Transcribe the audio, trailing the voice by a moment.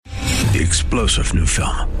The explosive new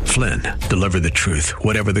film, Flynn, deliver the truth,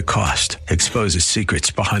 whatever the cost, exposes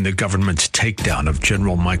secrets behind the government's takedown of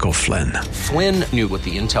General Michael Flynn. Flynn knew what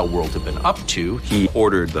the intel world had been up to. He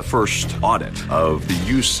ordered the first audit of the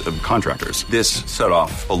use of contractors. This set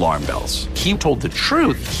off alarm bells. He told the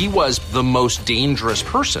truth. He was the most dangerous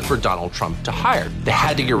person for Donald Trump to hire. They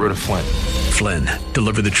had to get rid of Flynn. Flynn,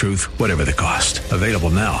 deliver the truth, whatever the cost. Available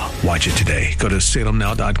now. Watch it today. Go to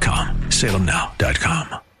salemnow.com.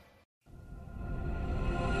 salemnow.com.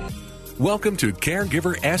 Welcome to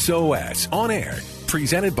Caregiver SOS On Air,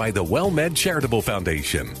 presented by the WellMed Charitable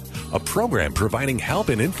Foundation, a program providing help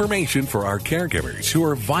and information for our caregivers who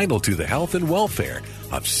are vital to the health and welfare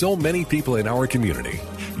of so many people in our community.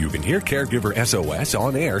 You can hear Caregiver SOS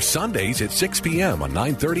on air Sundays at 6 p.m. on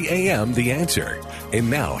 9:30 a.m. The Answer. And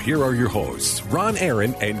now, here are your hosts, Ron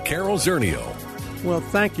Aaron and Carol Zernial. Well,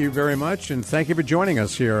 thank you very much, and thank you for joining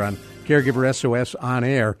us here on Caregiver SOS On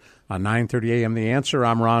Air on 9:30 a.m. The Answer.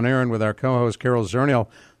 I'm Ron Aaron with our co-host Carol Zernial,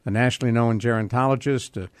 a nationally known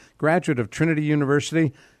gerontologist, a graduate of Trinity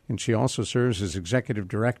University, and she also serves as executive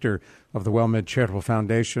director of the WellMed Charitable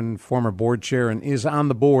Foundation, former board chair, and is on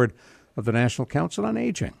the board of the National Council on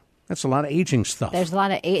Aging. That's a lot of aging stuff. There's a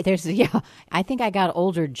lot of I think I got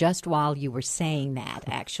older just while you were saying that.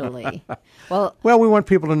 Actually, well, we want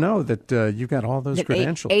people to know that you've got all those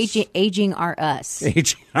credentials. Aging are us.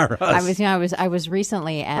 Aging are us. I was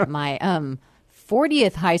recently at my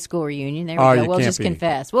 40th high school reunion. There we go. We'll just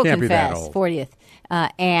confess. We'll confess. 40th,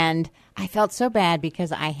 and I felt so bad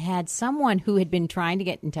because I had someone who had been trying to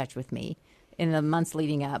get in touch with me in the months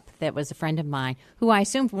leading up. That was a friend of mine who I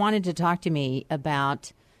assumed wanted to talk to me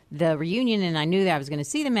about the reunion, and I knew that I was going to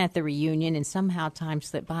see them at the reunion, and somehow time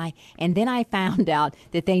slipped by. And then I found out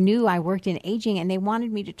that they knew I worked in aging, and they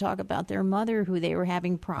wanted me to talk about their mother who they were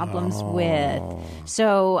having problems with.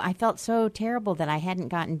 So I felt so terrible that I hadn't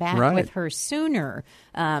gotten back with her sooner.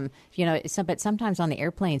 But sometimes on the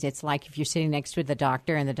airplanes, it's like if you're sitting next to the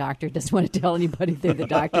doctor, and the doctor doesn't want to tell anybody they're the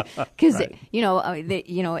doctor because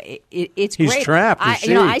it's He's great. trapped.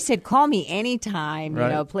 I said, call me anytime.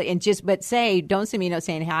 Right. But don't send me a note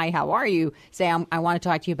saying, hi, how are you? Say, I want to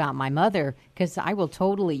talk to you about my mother, because I will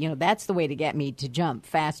totally, that's the way to get me to jump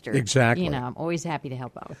faster. Exactly. I'm always happy to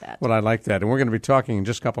help out with that. Well, I like that. And we're going to be talking in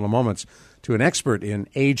just a couple of moments to an expert in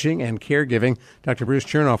aging and caregiving. Dr. Bruce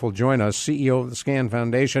Chernoff will join us, CEO of the SCAN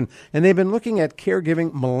Foundation. And they've been looking at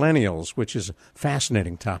caregiving millennials, which is a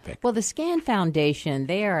fascinating topic. Well, the SCAN Foundation,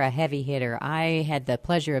 they are a heavy hitter. I had the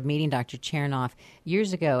pleasure of meeting Dr. Chernoff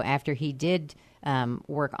years ago after he did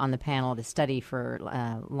work on the panel to study for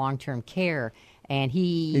long-term care, and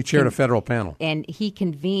he chaired a federal panel, and he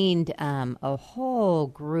convened a whole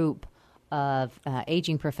group of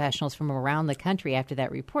aging professionals from around the country after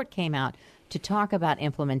that report came out to talk about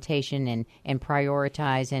implementation and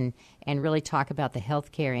prioritize and really talk about the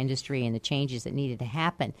healthcare industry and the changes that needed to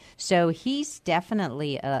happen. So he's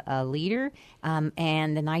definitely a leader,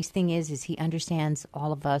 and the nice thing is he understands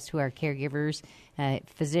all of us who are caregivers,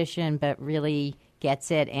 physician, but really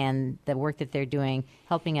gets it, and the work that they're doing,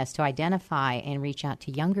 helping us to identify and reach out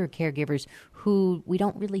to younger caregivers who we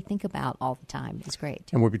don't really think about all the time is great.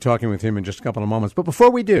 And we'll be talking with him in just a couple of moments. But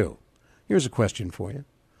before we do, here's a question for you.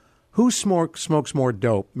 Who smokes more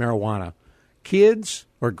dope, marijuana, kids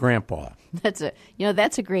or grandpa? That's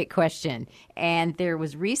a great question. And there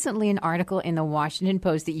was recently an article in the Washington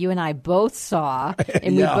Post that you and I both saw,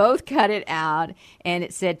 and we both cut it out. And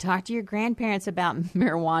it said, talk to your grandparents about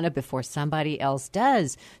marijuana before somebody else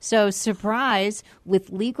does. So, surprise,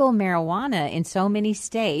 with legal marijuana in so many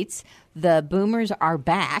states, the boomers are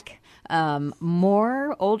back.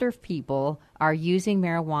 More older people are using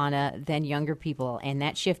marijuana than younger people, and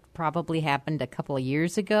that shift probably happened a couple of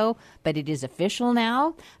years ago, but it is official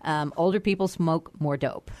now. Older people smoke more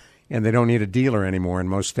dope. And they don't need a dealer anymore in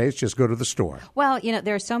most states. Just go to the store. Well,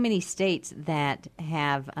 there are so many states that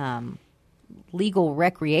have legal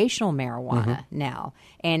recreational marijuana now.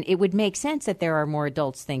 And it would make sense that there are more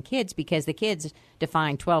adults than kids, because the kids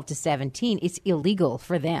define 12 to 17. It's illegal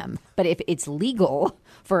for them. But if it's legal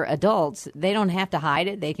for adults, they don't have to hide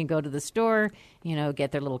it. They can go to the store,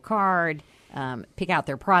 get their little card, pick out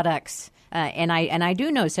their products. And I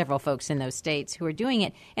do know several folks in those states who are doing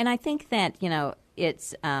it. And I think that,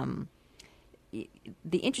 it's the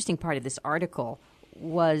interesting part of this article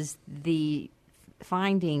was the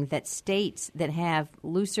finding that states that have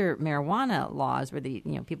looser marijuana laws, where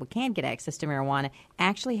people can get access to marijuana,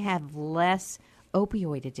 actually have less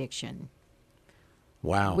opioid addiction.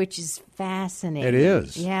 Wow. Which is fascinating. It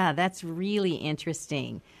is. Yeah, that's really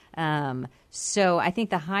interesting. So I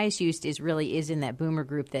think the highest use is in that boomer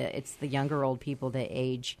group, that it's the younger old people that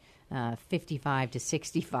age 55 to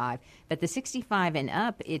 65. But the 65 and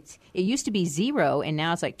up, it used to be 0, and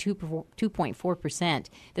now it's like 2.4%.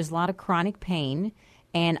 There's a lot of chronic pain,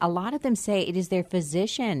 and a lot of them say it is their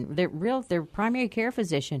physician, their primary care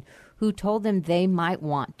physician, who told them they might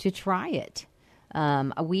want to try it.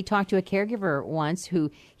 We talked to a caregiver once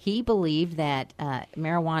who he believed that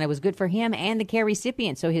marijuana was good for him and the care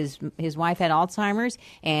recipient. So his wife had Alzheimer's,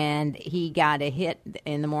 and he got a hit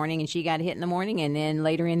in the morning, and she got a hit in the morning, and then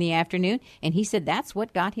later in the afternoon. And he said that's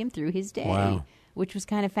what got him through his day, which was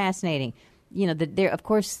kind of fascinating. You know, of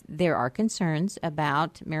course, there are concerns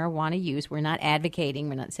about marijuana use. We're not advocating.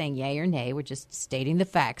 We're not saying yay or nay. We're just stating the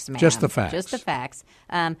facts, ma'am. Just the facts. Just the facts.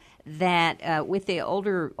 That with the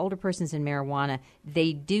older persons in marijuana,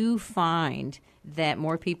 they do find that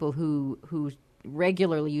more people who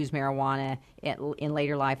regularly use marijuana in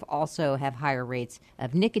later life also have higher rates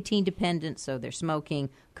of nicotine dependence, so they're smoking,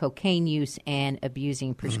 cocaine use, and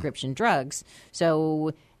abusing prescription drugs.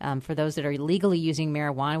 So for those that are legally using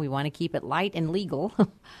marijuana, we want to keep it light and legal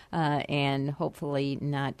and hopefully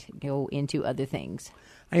not go into other things.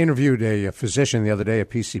 I interviewed a physician the other day, a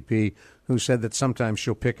PCP, who said that sometimes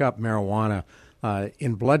she'll pick up marijuana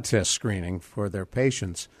in blood test screening for their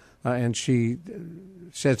patients. And she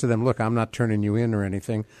says to them, look, I'm not turning you in or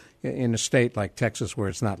anything in a state like Texas where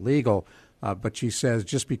it's not legal. But she says,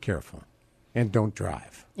 just be careful and don't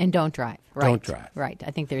drive. And don't drive. Right. Don't drive. Right.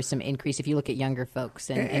 I think there's some increase if you look at younger folks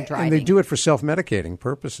and driving. And they do it for self-medicating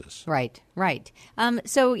purposes. Right.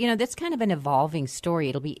 So, that's kind of an evolving story.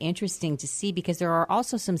 It'll be interesting to see because there are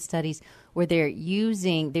also some studies where they're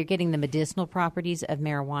getting the medicinal properties of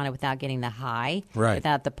marijuana without getting the high,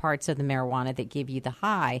 without the parts of the marijuana that give you the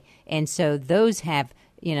high. And so those have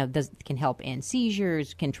those can help end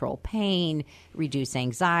seizures, control pain, reduce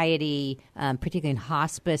anxiety, particularly in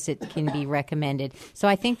hospice it can be recommended. So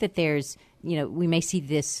I think that there's, we may see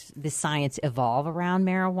this science evolve around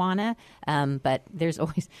marijuana, but there's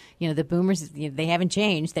always, the boomers, they haven't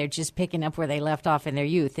changed. They're just picking up where they left off in their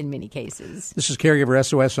youth in many cases. This is Caregiver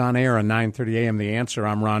SOS on air on 9:30 a.m. The Answer.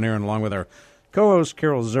 I'm Ron Aaron along with our co-host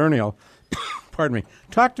Carol Zernial. Pardon me.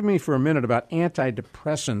 Talk to me for a minute about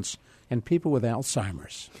antidepressants and people with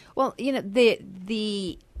Alzheimer's. Well,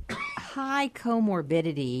 the high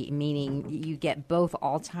comorbidity, meaning you get both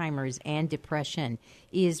Alzheimer's and depression,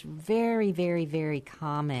 is very, very, very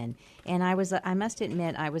common. And I must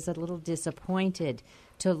admit, I was a little disappointed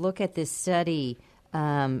to look at this study.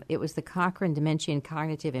 It was the Cochrane Dementia and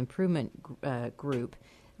Cognitive Improvement Group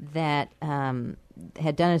that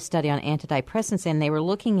had done a study on antidepressants, and they were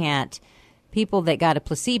looking at people that got a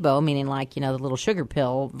placebo, meaning like, the little sugar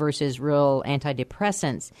pill versus real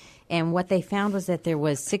antidepressants. And what they found was that there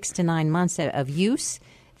was 6 to 9 months of use.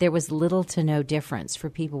 There was little to no difference for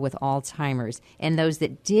people with Alzheimer's. And those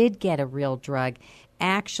that did get a real drug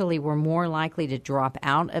actually were more likely to drop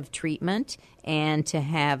out of treatment and to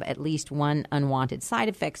have at least one unwanted side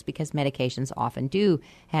effects because medications often do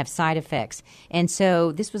have side effects. And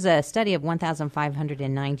so this was a study of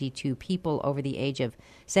 1,592 people over the age of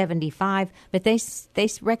 75, but they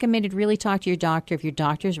recommended really talk to your doctor. If your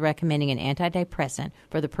doctor is recommending an antidepressant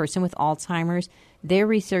for the person with Alzheimer's, their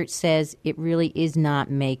research says it really is not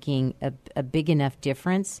making a big enough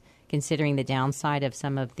difference considering the downside of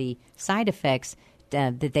some of the side effects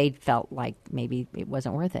that they felt like maybe it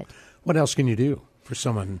wasn't worth it. What else can you do for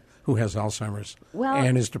someone who has Alzheimer's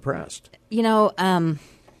and is depressed?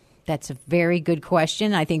 That's a very good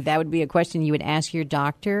question. I think that would be a question you would ask your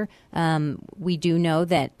doctor. We do know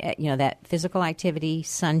that that physical activity,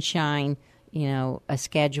 sunshine, a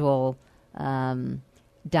schedule,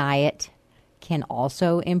 diet can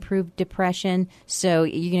also improve depression. So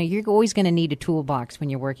you're always going to need a toolbox when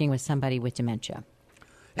you're working with somebody with dementia.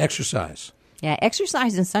 Exercise. Yeah,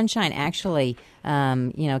 exercise and sunshine actually,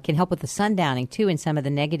 can help with the sundowning too, and some of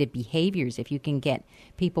the negative behaviors. If you can get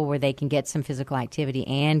people where they can get some physical activity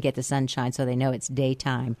and get the sunshine, so they know it's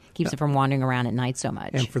daytime, keeps them from wandering around at night so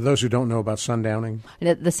much. And for those who don't know about sundowning,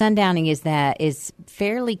 the sundowning is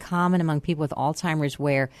fairly common among people with Alzheimer's,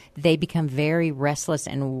 where they become very restless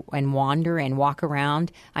and wander and walk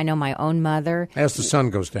around. I know my own mother. As the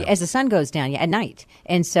sun goes down. As the sun goes down, at night.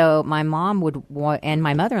 And so my mom and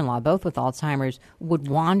my mother-in-law, both with Alzheimer's, would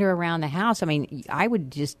wander around the house. I mean, I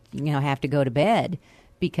would just, have to go to bed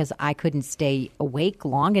because I couldn't stay awake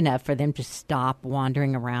long enough for them to stop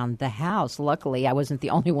wandering around the house. Luckily, I wasn't the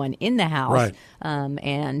only one in the house. Right.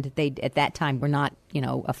 And they, at that time, were not,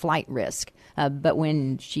 a flight risk. But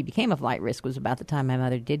when she became a flight risk was about the time my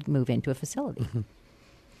mother did move into a facility. Mm-hmm.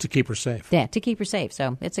 To keep her safe. Yeah, to keep her safe.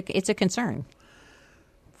 So it's a concern.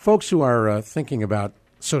 Folks who are thinking about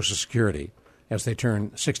Social Security as they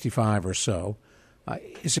turn 65 or so,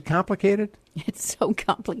 Is it complicated? It's so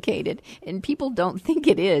complicated, and people don't think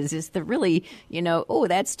it is. It's the really, oh,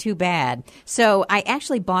 that's too bad. So I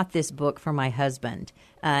actually bought this book for my husband,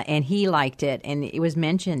 and he liked it, and it was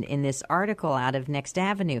mentioned in this article out of Next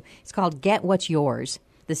Avenue. It's called Get What's Yours,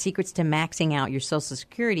 The Secrets to Maxing Out Your Social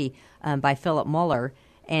Security by Philip Mueller.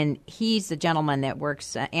 And he's the gentleman that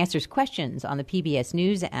answers questions on the PBS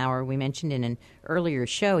NewsHour. We mentioned in an earlier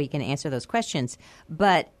show he can answer those questions.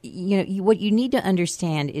 But what you need to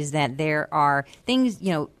understand is that there are things.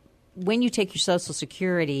 When you take your Social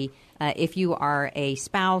Security, if you are a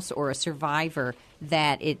spouse or a survivor,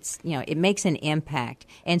 that it makes an impact.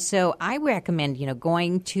 And so I recommend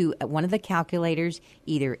going to one of the calculators.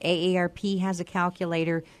 Either AARP has a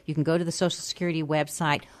calculator. You can go to the Social Security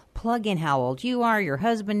website. Plug in how old you are, your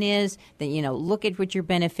husband is, then, look at what your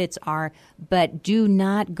benefits are, but do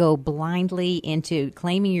not go blindly into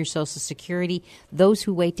claiming your Social Security. Those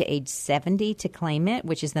who wait to age 70 to claim it,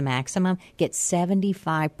 which is the maximum, get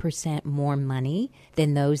 75% more money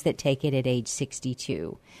than those that take it at age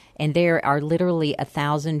 62. And there are literally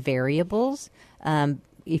 1,000 variables.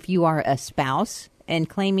 If you are a spouse and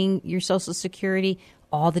claiming your Social Security,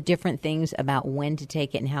 all the different things about when to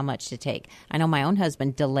take it and how much to take. I know my own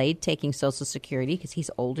husband delayed taking Social Security because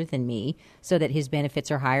he's older than me, so that his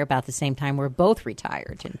benefits are higher about the same time we're both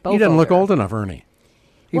retired. And both he doesn't look old enough, Ernie.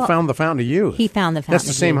 He found the fountain of youth. He found the fountain of youth. That's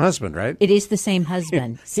the same husband, right? It is the same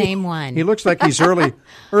husband. Same one. He looks like he's early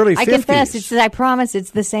 50s. I confess, I promise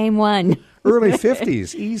it's the same one. Early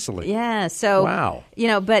 50s, easily. Yeah. So, wow.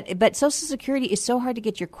 But Social Security is so hard to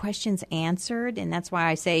get your questions answered, and that's why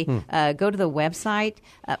I say go to the website.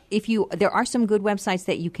 There are some good websites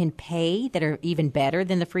that you can pay that are even better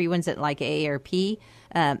than the free ones that like AARP.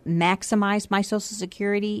 Maximize My Social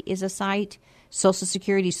Security is a site. Social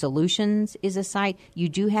Security Solutions is a site. You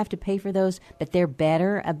do have to pay for those, but they're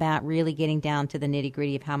better about really getting down to the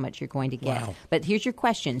nitty-gritty of how much you're going to get. Wow. But here's your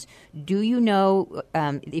questions. Do you know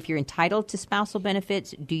if you're entitled to spousal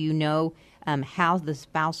benefits? Do you know how the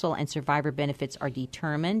spousal and survivor benefits are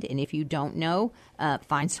determined? And if you don't know,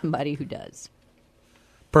 find somebody who does.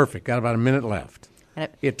 Perfect. Got about a minute left.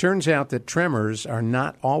 It turns out that tremors are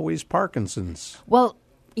not always Parkinson's. Well,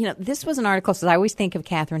 this was an article, so I always think of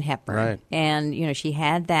Katharine Hepburn. Right. And, she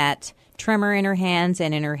had that tremor in her hands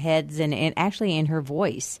and in her heads and actually in her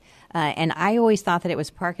voice. And I always thought that it was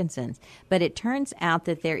Parkinson's. But it turns out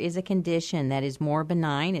that there is a condition that is more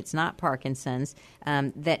benign. It's not Parkinson's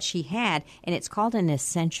that she had, and it's called an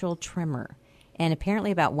essential tremor. And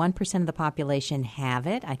apparently about 1% of the population have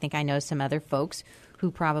it. I think I know some other folks who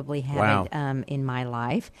probably have it in my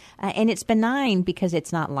life. And it's benign because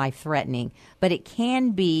it's not life-threatening. But it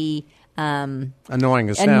can be annoying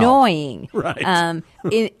as hell. Annoying. Right.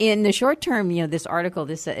 In the short term, this article,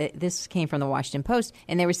 this came from the Washington Post,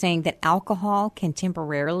 and they were saying that alcohol can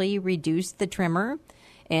temporarily reduce the tremor.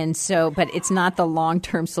 And so, but it's not the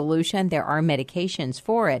long-term solution. There are medications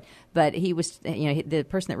for it. But he was, the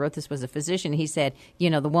person that wrote this was a physician. He said,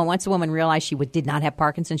 once the woman realized she did not have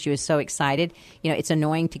Parkinson's, she was so excited. It's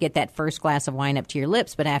annoying to get that first glass of wine up to your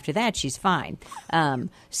lips, but after that, she's fine.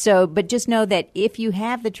 But just know that if you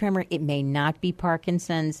have the tremor, it may not be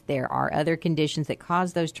Parkinson's. There are other conditions that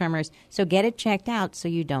cause those tremors. So get it checked out so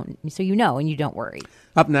you know and you don't worry.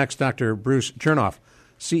 Up next, Dr. Bruce Chernoff,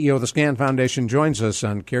 CEO of the SCAN Foundation, joins us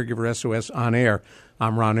on Caregiver SOS On Air.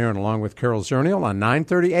 I'm Ron Aaron, along with Carol Zernial on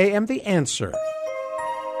 9:30 a.m. The Answer.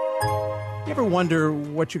 You ever wonder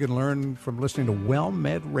what you can learn from listening to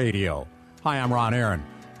WellMed Radio? Hi, I'm Ron Aaron.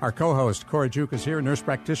 Our co-host, Cora Juke, is here, nurse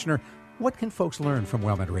practitioner. What can folks learn from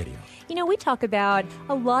WellMed Radio? We talk about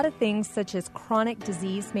a lot of things such as chronic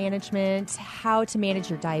disease management, how to manage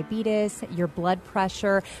your diabetes, your blood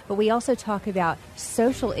pressure, but we also talk about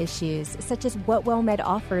social issues such as what WellMed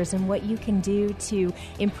offers and what you can do to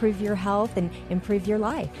improve your health and improve your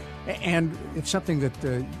life. And it's something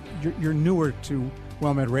that you're newer to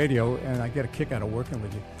WellMed Radio, and I get a kick out of working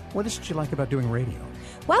with you. What is it you like about doing radio?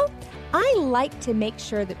 Well, I like to make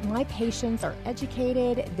sure that my patients are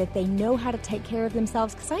educated, that they know how to take care of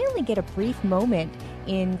themselves, because I only get a brief moment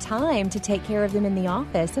in time to take care of them in the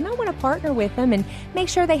office, and I want to partner with them and make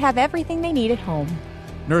sure they have everything they need at home.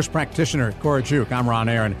 Nurse practitioner Cora Juke, I'm Ron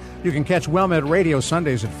Aaron. You can catch WellMed Radio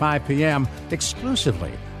Sundays at 5 p.m.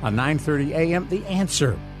 exclusively on 9:30 a.m. The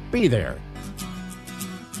Answer. Be there.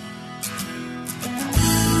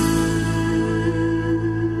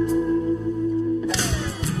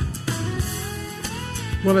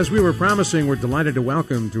 Well, as we were promising, we're delighted to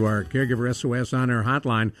welcome to our Caregiver SOS On Air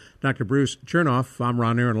hotline Dr. Bruce Chernoff. I'm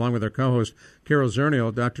Ron Aaron, along with our co-host Carol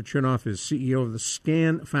Zernial. Dr. Chernoff is CEO of the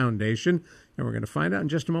SCAN Foundation. And we're going to find out in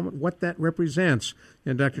just a moment what that represents.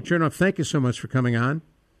 And Dr. Chernoff, thank you so much for coming on.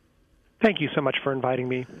 Thank you so much for inviting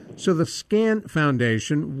me. So the SCAN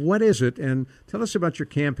Foundation, what is it? And tell us about your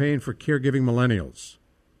campaign for caregiving millennials.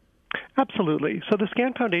 Absolutely. So the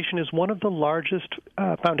SCAN Foundation is one of the largest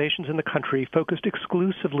foundations in the country focused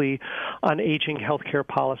exclusively on aging healthcare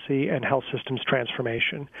policy and health systems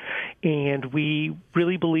transformation. And we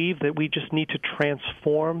really believe that we just need to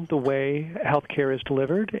transform the way healthcare is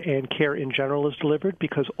delivered and care in general is delivered,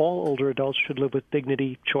 because all older adults should live with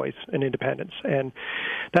dignity, choice, and independence. And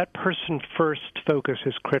that person-first focus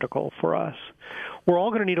is critical for us. We're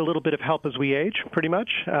all going to need a little bit of help as we age, pretty much,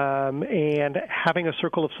 and having a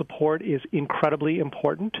circle of support is incredibly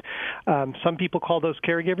important. Some people call those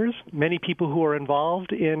caregivers. Many people who are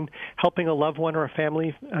involved in helping a loved one or a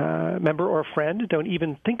family member or a friend don't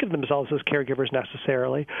even think of themselves as caregivers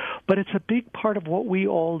necessarily, but it's a big part of what we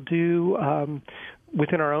all do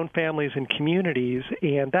within our own families and communities,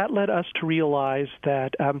 and that led us to realize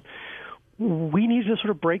that we need to sort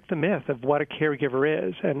of break the myth of what a caregiver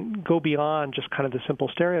is and go beyond just kind of the simple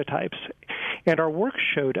stereotypes. And our work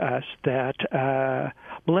showed us that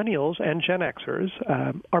millennials and Gen Xers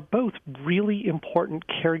are both really important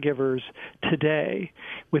caregivers today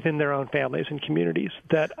within their own families and communities,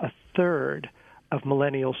 that a third of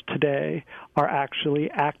millennials today are actually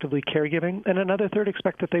actively caregiving, and another third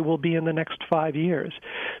expect that they will be in the next 5 years.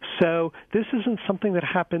 So this isn't something that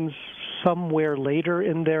happens somewhere later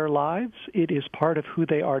in their lives. It is part of who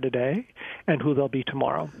they are today and who they'll be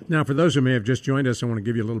tomorrow. Now, for those who may have just joined us, I want to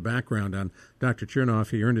give you a little background on Dr.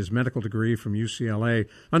 Chernoff. He earned his medical degree from UCLA,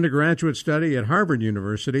 undergraduate study at Harvard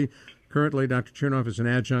University. Currently, Dr. Chernoff is an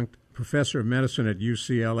adjunct professor of medicine at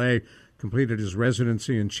UCLA, completed his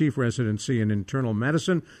residency and chief residency in internal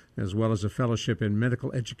medicine, as well as a fellowship in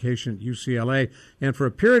medical education at UCLA. And for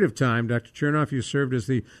a period of time, Dr. Chernoff, you served as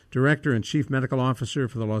the director and chief medical officer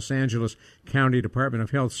for the Los Angeles County Department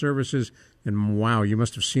of Health Services. And wow, you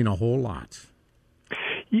must have seen a whole lot.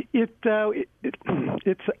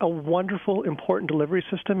 It's a wonderful, important delivery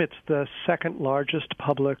system. It's the second largest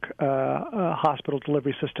public hospital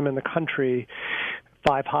delivery system in the country.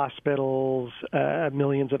 5 hospitals,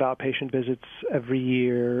 millions of outpatient visits every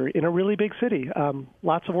year in a really big city.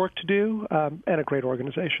 Lots of work to do, and a great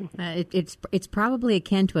organization. It's probably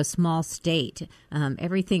akin to a small state.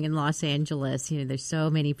 Everything in Los Angeles, there's so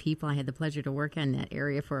many people. I had the pleasure to work in that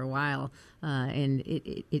area for a while, and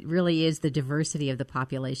it really is, the diversity of the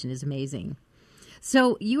population is amazing.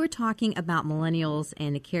 So you were talking about millennials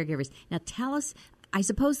and the caregivers. Now tell us, I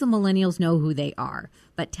suppose the millennials know who they are,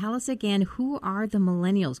 but tell us again, who are the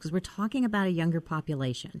millennials? Because we're talking about a younger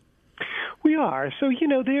population. We are. So,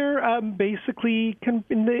 they're basically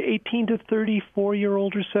in the 18 to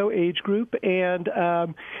 34-year-old or so age group, and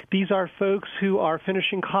these are folks who are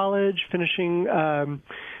finishing college,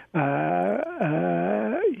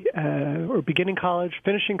 or beginning college,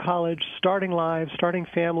 finishing college, starting lives, starting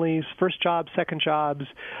families, first jobs, second jobs,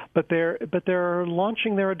 but they're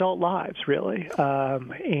launching their adult lives, really.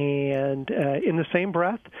 And in the same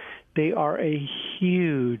breath, they are a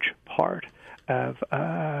huge part of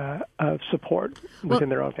support within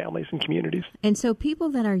their own families and communities. And so people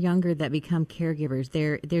that are younger that become caregivers,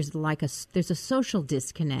 there's a social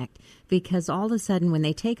disconnect, because all of a sudden when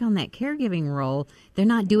they take on that caregiving role, they're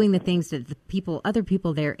not doing the things that other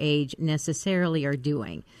people their age necessarily are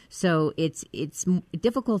doing. So it's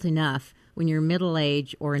difficult enough when you're middle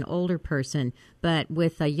age or an older person, but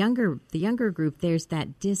with the younger group, there's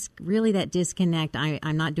that disconnect.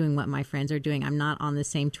 I'm not doing what my friends are doing. I'm not on the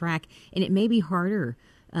same track, and it may be harder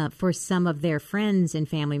for some of their friends and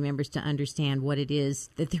family members to understand what it is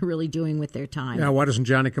that they're really doing with their time. Now, why doesn't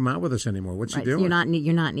Johnny come out with us anymore? What's he doing?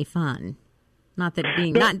 You're not any fun. Not that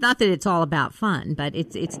not that it's all about fun, but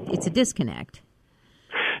it's a disconnect.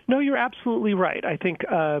 No, you're absolutely right. I think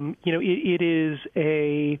it is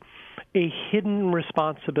a hidden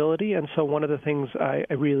responsibility, and so one of the things I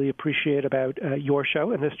really appreciate about your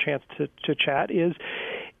show and this chance to chat is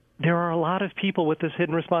there are a lot of people with this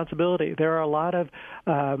hidden responsibility. There are a lot of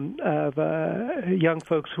young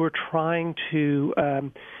folks who are trying to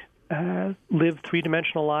live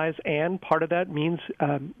three-dimensional lives, and part of that means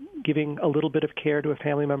giving a little bit of care to a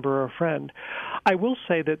family member or a friend. I will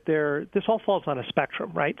say that this all falls on a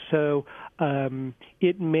spectrum, right? So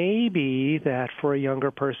it may be that for a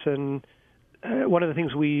younger person, one of the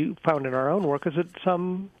things we found in our own work is that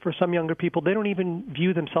for some younger people, they don't even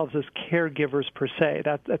view themselves as caregivers per se.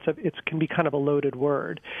 It can be kind of a loaded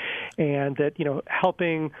word, and that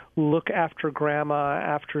helping look after grandma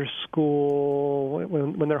after school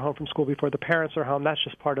when they're home from school before the parents are home, that's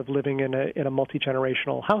just part of living in a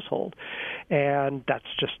multi-generational household, and that's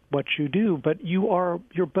just what you do. But you're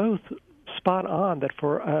both spot on that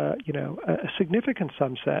for a significant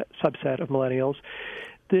subset of millennials,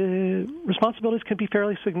 the responsibilities can be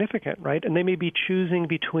fairly significant, right? And they may be choosing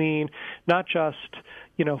between not just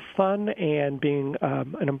fun and being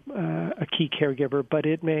a key caregiver, but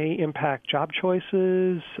it may impact job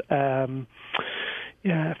choices,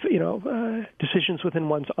 decisions within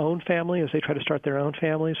one's own family as they try to start their own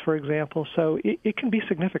families, for example. So it can be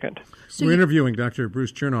significant. We're interviewing Dr.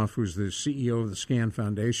 Bruce Chernoff, who's the CEO of the SCAN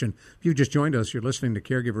Foundation. If you just joined us, you're listening to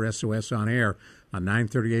Caregiver SOS on air on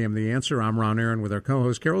 9:30 a.m. The Answer. I'm Ron Aaron with our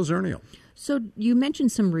co-host, Carol Zernial. So you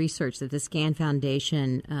mentioned some research that the SCAN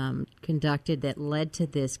Foundation conducted that led to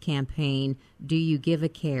this campaign, Do You Give a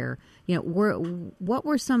Care? What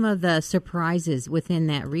were some of the surprises within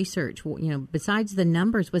that research? Besides the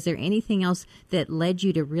numbers, was there anything else that led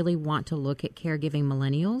you to really want to look at caregiving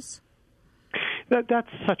millennials? That's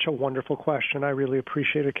such a wonderful question. I really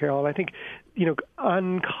appreciate it, Carol. And I think,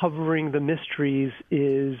 uncovering the mysteries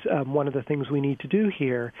is one of the things we need to do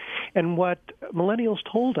here. And what millennials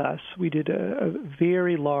told us, we did a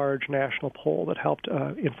very large national poll that helped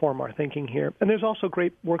inform our thinking here. And there's also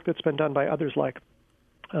great work that's been done by others like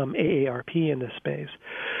AARP in this space.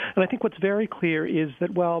 And I think what's very clear is that,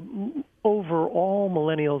 overall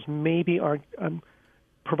millennials maybe aren't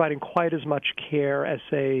providing quite as much care as,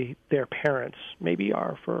 say, their parents maybe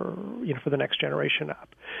are for the next generation up.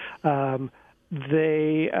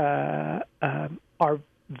 They are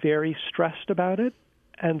very stressed about it,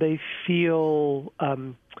 and they feel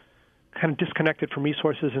kind of disconnected from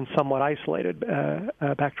resources and somewhat isolated,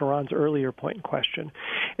 back to Ron's earlier point in question.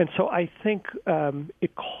 And so I think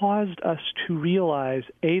it caused us to realize,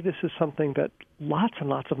 A, this is something that lots and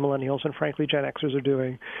lots of millennials and, frankly, Gen Xers are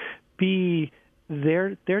doing. B,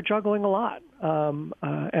 they're juggling a lot,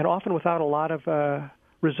 and often without a lot of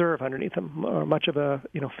reserve underneath them, or much of a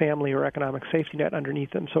family or economic safety net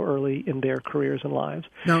underneath them so early in their careers and lives.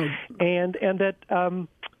 No. And that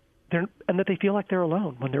that they feel like they're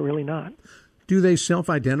alone when they're really not. Do they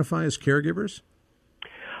self-identify as caregivers?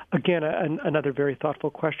 Again, another very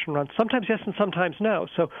thoughtful question, Ron. Sometimes yes and sometimes no.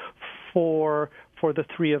 So for the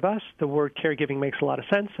three of us, the word caregiving makes a lot of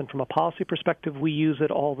sense, and from a policy perspective, we use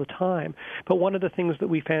it all the time. But one of the things that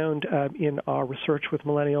we found in our research with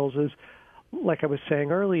millennials is, like I was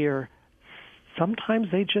saying earlier,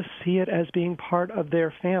 sometimes they just see it as being part of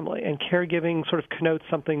their family, and caregiving sort of connotes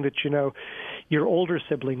something that your older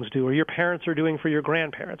siblings do or your parents are doing for your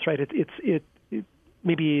grandparents, right? It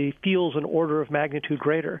maybe feels an order of magnitude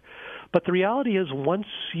greater. But the reality is, once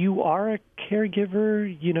you are a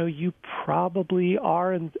caregiver, you probably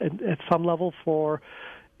are at some level for,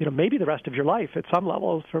 maybe the rest of your life at some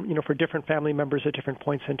level for different family members at different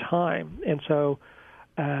points in time. And so,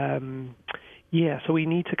 so we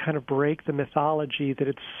need to kind of break the mythology that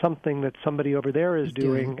it's something that somebody over there is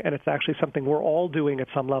doing, and it's actually something we're all doing at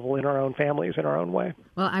some level in our own families, in our own way.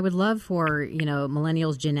 Well, I would love for,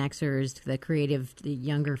 millennials, Gen Xers, the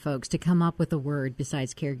younger folks to come up with a word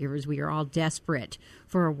besides caregivers. We are all desperate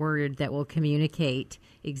for a word that will communicate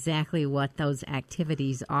exactly what those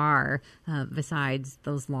activities are, besides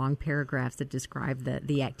those long paragraphs that describe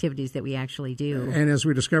the activities that we actually do. And as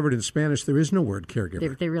we discovered in Spanish, there is no word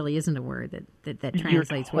caregiver. There really isn't a word that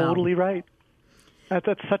translates well. You're totally right. That's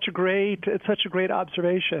such a great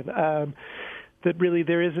observation. That really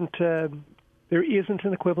there isn't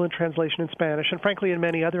an equivalent translation in Spanish, and frankly in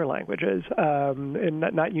many other languages, and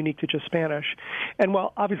not unique to just Spanish. And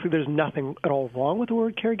while obviously there's nothing at all wrong with the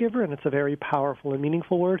word caregiver, and it's a very powerful and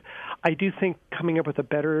meaningful word, I do think coming up with a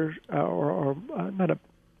better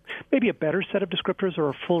maybe a better set of descriptors or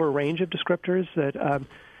a fuller range of descriptors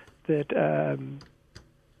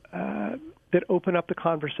that open up the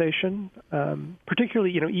conversation.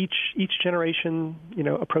 Particularly, each generation,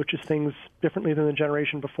 approaches things differently than the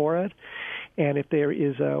generation before it. And if there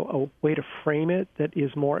is a way to frame it that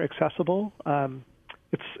is more accessible,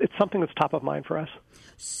 it's something that's top of mind for us.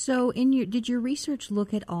 So did your research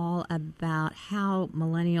look at all about how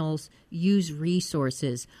millennials use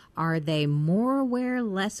resources? Are they more aware,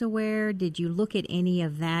 less aware? Did you look at any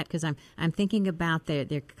of that? Because I'm thinking about their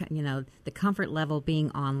the comfort level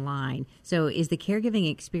being online. So is the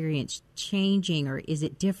caregiving experience changing, or is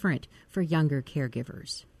it different for younger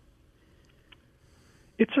caregivers?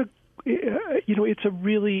 It's it's a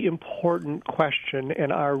really important question,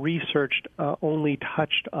 and our research only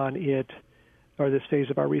touched on it, or this phase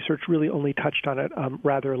of our research really only touched on it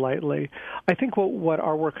rather lightly. I think what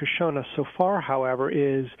our work has shown us so far, however,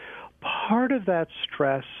 is part of that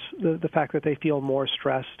stress, the fact that they feel more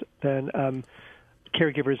stressed than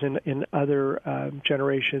caregivers in other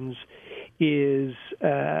generations, is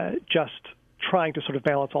just trying to sort of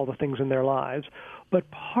balance all the things in their lives. But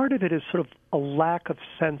part of it is sort of a lack of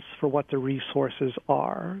sense for what the resources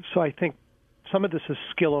are. So I think some of this is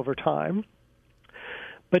skill over time.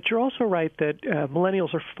 But you're also right that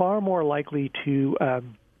millennials are far more likely to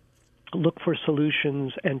look for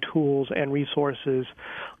solutions and tools and resources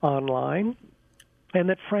online, and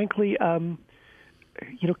that, frankly,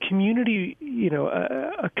 community,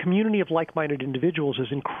 a community of like-minded individuals is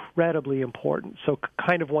incredibly important. So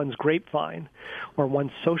kind of one's grapevine or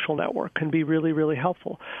one's social network can be really, really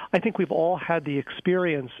helpful. I think we've all had the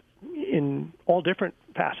experience in all different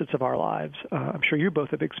facets of our lives. I'm sure you both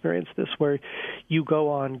have experienced this, where you go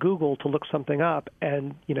on Google to look something up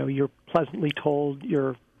and, you're pleasantly told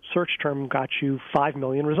your search term got you 5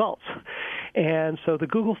 million results. And so the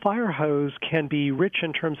Google fire hose can be rich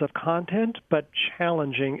in terms of content, but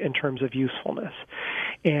challenging in terms of usefulness.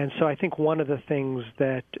 And so I think one of the things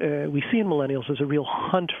that we see in millennials is a real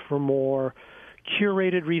hunt for more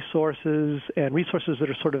curated resources and resources that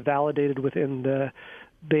are sort of validated within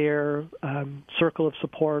their circle of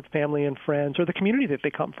support, family and friends, or the community that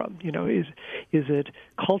they come from. Is it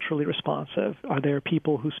culturally responsive? Are there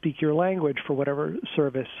people who speak your language for whatever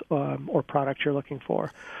service or product you're looking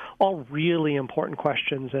for? All really important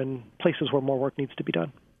questions and places where more work needs to be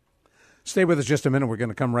done. Stay with us just a minute. We're going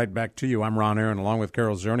to come right back to you. I'm Ron Aaron, along with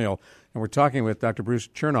Carol Zernial, and we're talking with Dr. Bruce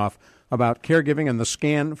Chernoff about caregiving and the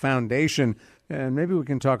SCAN Foundation, and maybe we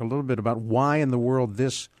can talk a little bit about why in the world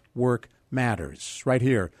this work matters, right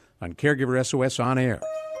here on Caregiver SOS On Air.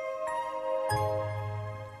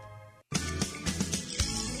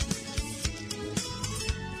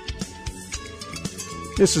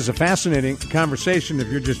 This is a fascinating conversation. If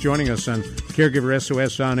you're just joining us on Caregiver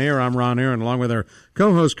SOS On Air, I'm Ron Aaron, along with our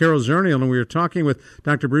co-host Carol Zernial, and we are talking with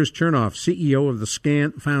Dr. Bruce Chernoff, CEO of the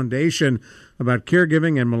SCAN Foundation, about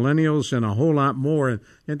caregiving and millennials and a whole lot more.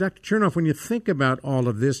 And Dr. Chernoff, when you think about all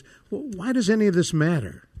of this, why does any of this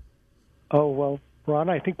matter? Oh, well, Ron,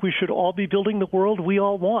 I think we should all be building the world we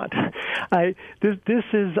all want. This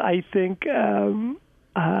is, I think,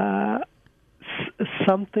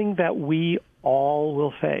 something that we all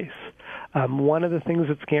will face. One of the things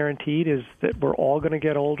that's guaranteed is that we're all going to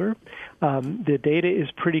get older. The data is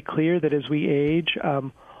pretty clear that as we age,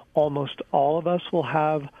 almost all of us will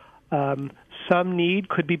have some need,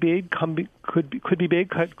 could be big, could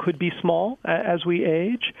be small as we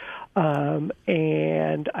age.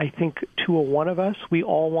 And I think to one of us, we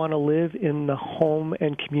all want to live in the home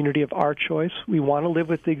and community of our choice. We want to live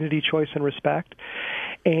with dignity, choice, and respect.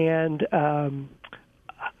 And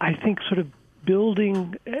I think sort of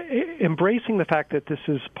embracing the fact that this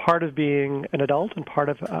is part of being an adult and part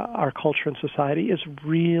of our culture and society is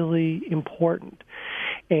really important.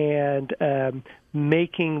 And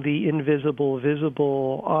making the invisible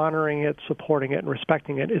visible, honoring it, supporting it, and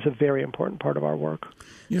respecting it is a very important part of our work.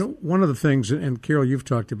 One of the things, and Carol, you've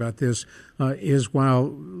talked about this, is while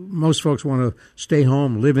most folks want to stay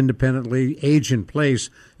home, live independently, age in place,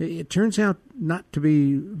 it turns out not to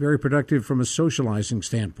be very productive from a socializing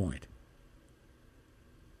standpoint.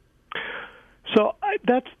 So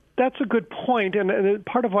that's a good point, and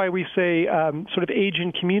part of why we say sort of age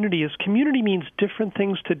in community is community means different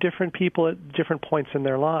things to different people at different points in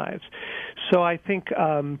their lives. So I think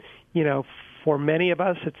for many of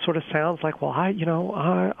us, it sort of sounds like, well,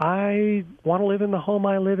 I want to live in the home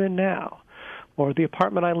I live in now, or the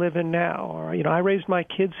apartment I live in now, or I raised my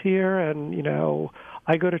kids here, and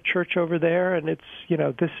I go to church over there, and it's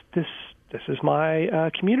this is my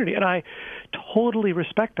community. And I totally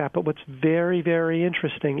respect that. But what's very, very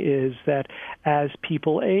interesting is that as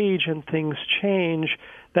people age and things change,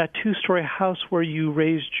 that two-story house where you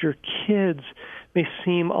raised your kids may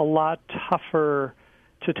seem a lot tougher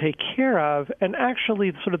to take care of. And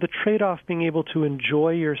actually, sort of the trade-off being able to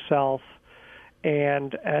enjoy yourself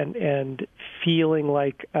and feeling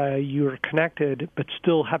like you're connected, but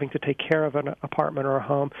still having to take care of an apartment or a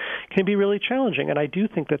home can be really challenging. And I do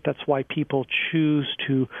think that that's why people choose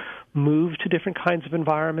to move to different kinds of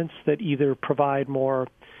environments that either provide more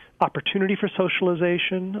opportunity for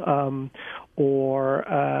socialization or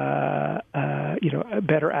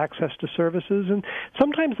better access to services. And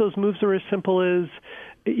sometimes those moves are as simple as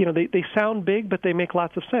they sound big, but they make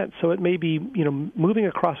lots of sense. So it may be, moving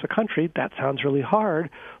across the country, that sounds really hard.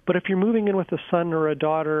 But if you're moving in with a son or a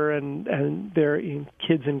daughter and their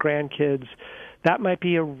kids and grandkids, that might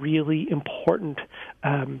be a really important,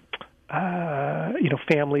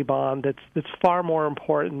 family bond that's far more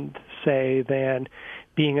important, say, than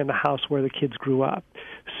being in the house where the kids grew up.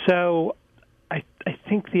 So I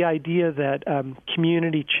think the idea that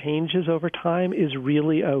community changes over time is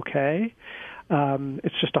really okay.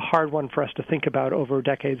 It's just a hard one for us to think about over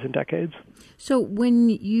decades and decades. So when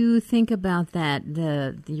you think about that,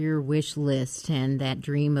 your wish list and that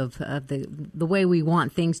dream of the way we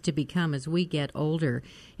want things to become as we get older,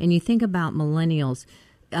 and you think about millennials,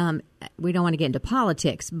 we don't want to get into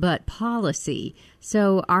politics, but policy.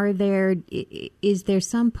 So is there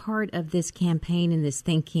some part of this campaign and this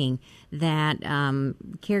thinking that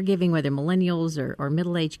caregiving, whether millennials or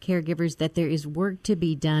middle-aged caregivers, that there is work to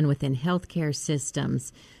be done within healthcare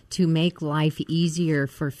systems to make life easier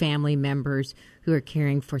for family members who are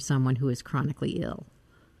caring for someone who is chronically ill?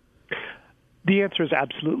 The answer is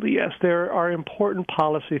absolutely yes. There are important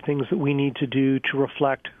policy things that we need to do to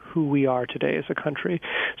reflect who we are today as a country.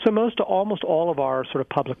 So almost all of our sort of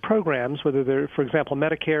public programs, whether they're, for example,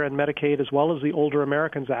 Medicare and Medicaid, as well as the Older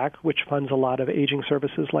Americans Act, which funds a lot of aging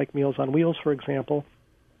services like Meals on Wheels, for example,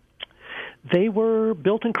 they were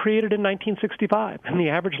built and created in 1965, and the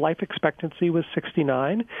average life expectancy was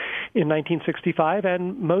 69 in 1965,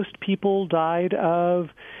 and most people died of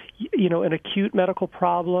an acute medical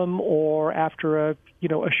problem or after a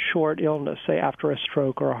short illness, say after a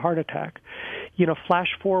stroke or a heart attack. Flash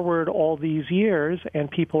forward all these years, and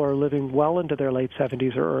people are living well into their late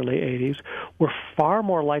 70s or early 80s. We're far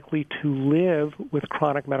more likely to live with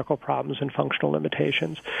chronic medical problems and functional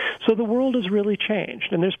limitations. So the world has really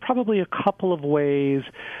changed, and there's probably a couple of ways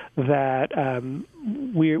that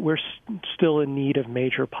we're still in need of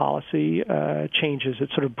major policy changes that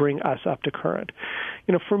sort of bring us up to current.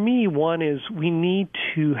 For me, one is we need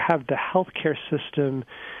to have the healthcare system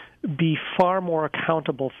be far more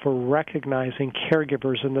accountable for recognizing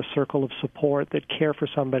caregivers in the circle of support that care for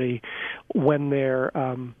somebody when they're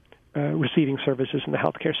receiving services in the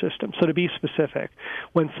healthcare system. So to be specific,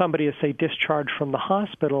 when somebody is, say, discharged from the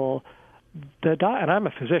hospital, and I'm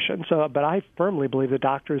a physician, but I firmly believe the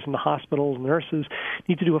doctors and the hospitals and nurses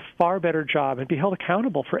need to do a far better job and be held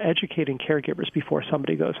accountable for educating caregivers before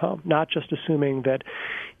somebody goes home, not just assuming that,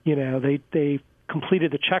 they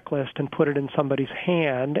completed the checklist and put it in somebody's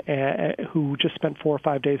hand who just spent 4 or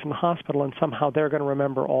 5 days in the hospital, and somehow they're going to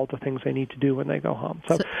remember all the things they need to do when they go home.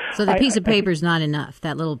 So the piece of paper is not enough.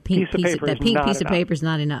 That little pink piece of paper is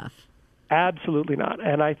not enough. Absolutely not.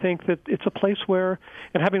 And I think that it's a place where,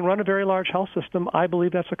 and having run a very large health system, I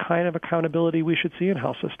believe that's a kind of accountability we should see in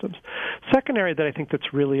health systems. Second area that I think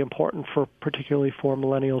that's really important particularly for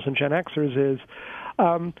millennials and Gen Xers is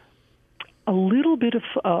a little bit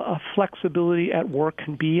of flexibility at work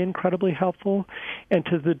can be incredibly helpful, and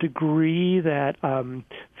to the degree that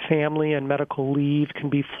family and medical leave can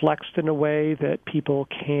be flexed in a way that people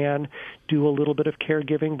can do a little bit of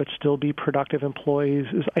caregiving but still be productive employees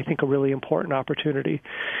is, I think, a really important opportunity.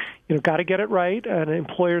 Got to get it right, and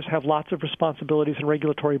employers have lots of responsibilities and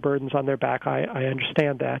regulatory burdens on their back. I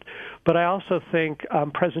understand that. But I also think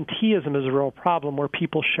presenteeism is a real problem where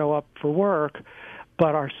people show up for work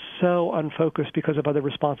but are so unfocused because of other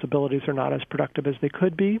responsibilities are not as productive as they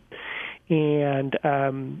could be. And,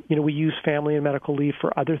 we use family and medical leave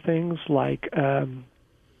for other things like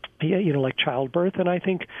like childbirth, and I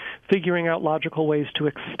think figuring out logical ways to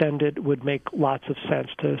extend it would make lots of sense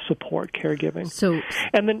to support caregiving.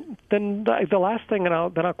 And then the last thing, and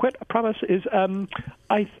I'll quit, I promise, is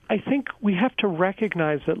I think we have to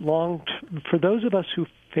recognize that for those of us who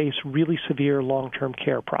face really severe long-term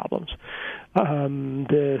care problems,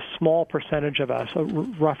 the small percentage of us,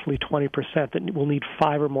 roughly 20%, that will need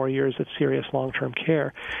 5 or more years of serious long-term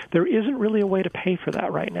care, there isn't really a way to pay for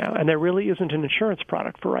that right now, and there really isn't an insurance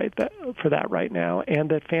product for that right now,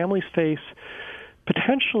 and that families face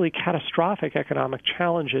potentially catastrophic economic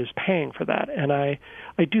challenges paying for that. And I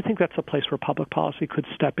do think that's a place where public policy could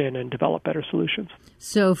step in and develop better solutions.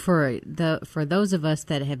 So for those of us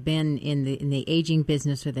that have been in the aging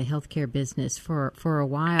business or the healthcare business for a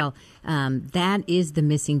while, that is the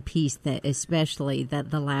missing piece, that especially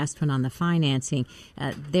the last one on the financing.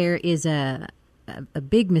 There is a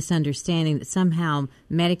big misunderstanding that somehow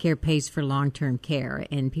Medicare pays for long-term care,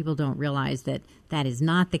 and people don't realize that that is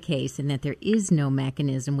not the case and that there is no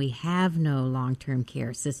mechanism. We have no long-term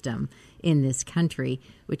care system in this country,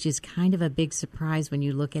 which is kind of a big surprise when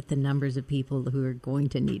you look at the numbers of people who are going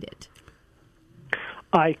to need it.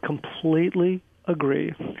 I completely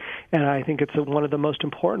agree. And I think it's one of the most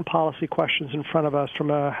important policy questions in front of us from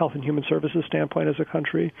a health and human services standpoint as a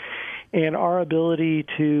country. And our ability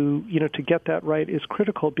to get that right is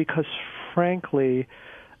critical because, frankly,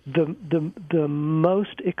 the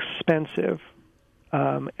most expensive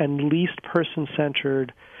and least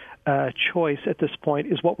person-centered choice at this point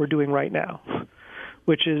is what we're doing right now,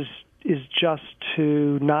 which is just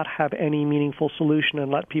to not have any meaningful solution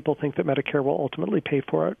and let people think that Medicare will ultimately pay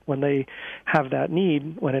for it when they have that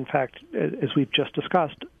need, when in fact, as we've just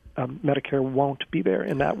discussed, Medicare won't be there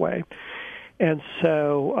in that way. And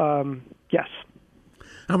so, yes.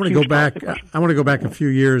 I want to go back. I want to go back a few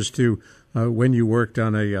years to when you worked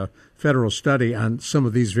on a federal study on some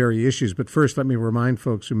of these very issues. But first, let me remind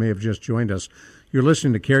folks who may have just joined us, you're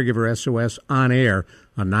listening to Caregiver SOS on air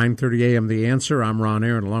on 9:30 a.m. The Answer. I'm Ron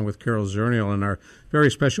Aaron, along with Carol Zernial, and our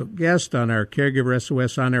very special guest on our Caregiver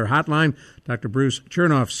SOS on air hotline, Dr. Bruce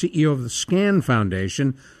Chernoff, CEO of the SCAN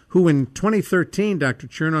Foundation, who in 2013, Dr.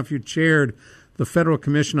 Chernoff, you chaired the Federal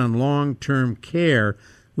Commission on Long-Term Care,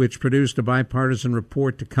 which produced a bipartisan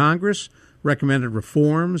report to Congress, recommended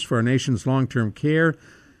reforms for our nation's long-term care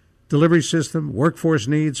delivery system, workforce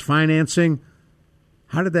needs, financing.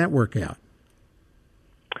 How did that work out?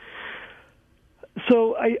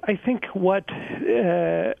 So I think what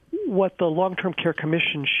the Long-Term Care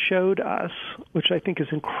Commission showed us, which I think is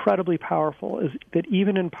incredibly powerful, is that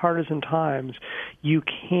even in partisan times, you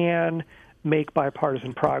can make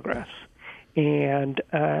bipartisan progress. And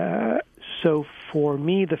so for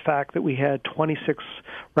me, the fact that we had 26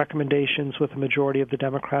 recommendations with a majority of the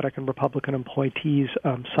Democratic and Republican appointees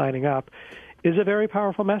signing up is a very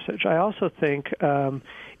powerful message. I also think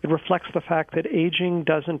it reflects the fact that aging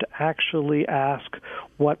doesn't actually ask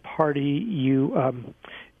what party you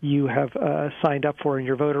have signed up for in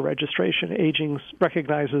your voter registration. Aging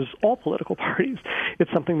recognizes all political parties.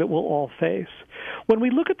 It's something that we'll all face. When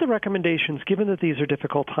we look at the recommendations, given that these are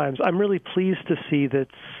difficult times, I'm really pleased to see that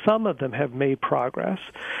some of them have made progress.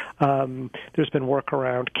 There's been work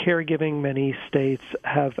around caregiving. Many states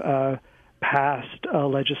have passed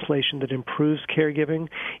legislation that improves caregiving.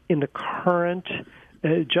 In the current,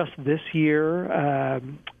 just this year,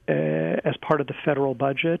 as part of the federal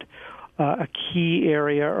budget, a key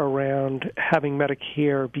area around having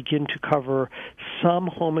Medicare begin to cover some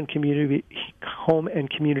home and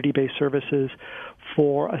community-based services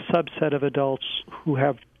for a subset of adults who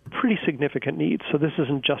have pretty significant needs. So this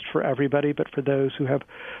isn't just for everybody, but for those who have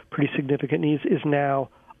pretty significant needs, is now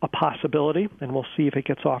a possibility, and we'll see if it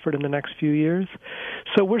gets offered in the next few years.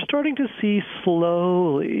 So we're starting to see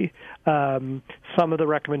slowly some of the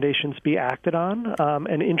recommendations be acted on,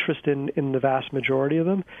 and interest in the vast majority of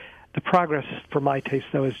them. The progress, for my taste,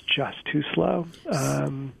 though, is just too slow.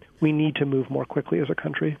 We need to move more quickly as a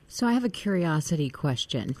country. So I have a curiosity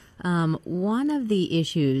question. One of the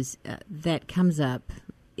issues that comes up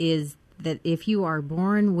is that if you are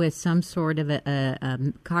born with some sort of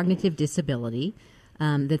a cognitive disability,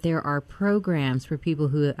 that there are programs for people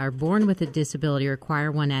who are born with a disability or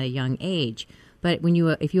acquire one at a young age. But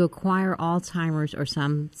if you acquire Alzheimer's or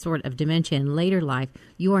some sort of dementia in later life,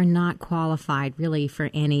 you are not qualified really for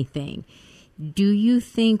anything. Do you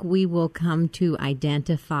think we will come to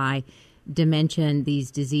identify dementia and these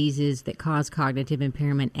diseases that cause cognitive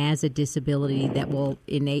impairment as a disability that will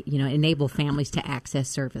enable families to access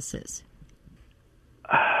services?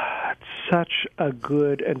 Such a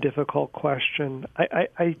good and difficult question.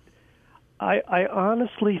 I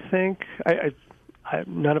honestly think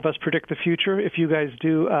none of us predict the future. If you guys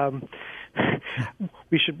do,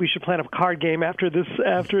 we should plan a card game after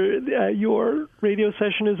your radio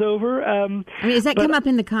session is over. Does that come up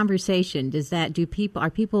in the conversation? Are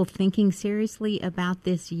people thinking seriously about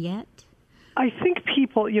this yet? I think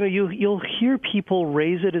people, you'll hear people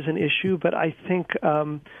raise it as an issue, but I think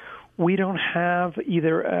we don't have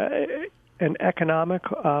either an economic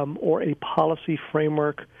or a policy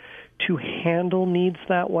framework to handle needs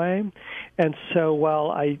that way. And so while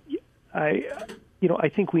I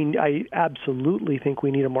absolutely think we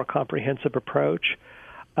need a more comprehensive approach,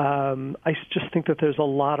 I just think that there's a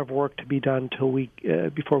lot of work to be done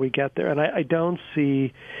before we get there. And I don't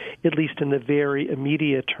see, at least in the very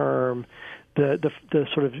immediate term, the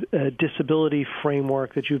sort of disability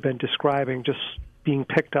framework that you've been describing just being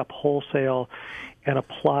picked up wholesale and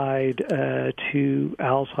applied to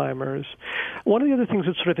Alzheimer's. One of the other things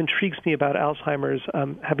that sort of intrigues me about Alzheimer's,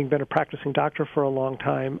 having been a practicing doctor for a long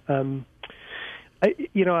time,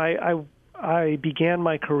 I began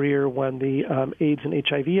my career when the AIDS and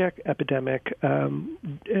HIV epidemic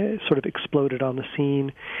sort of exploded on the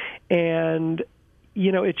scene. And,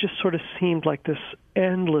 it just sort of seemed like this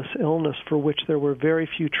endless illness for which there were very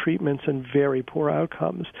few treatments and very poor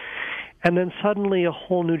outcomes. And then suddenly a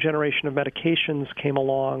whole new generation of medications came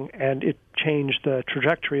along, and it changed the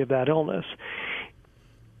trajectory of that illness.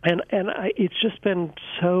 And it's just been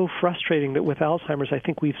so frustrating that with Alzheimer's, I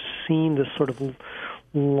think we've seen this sort of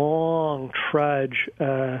long trudge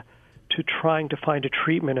to trying to find a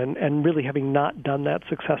treatment and really having not done that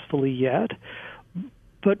successfully yet.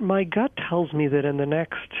 But my gut tells me that in the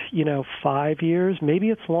next, 5 years, maybe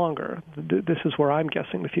it's longer, this is where I'm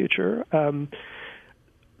guessing the future,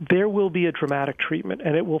 there will be a dramatic treatment,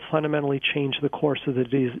 and it will fundamentally change the course of the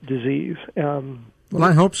disease. Well,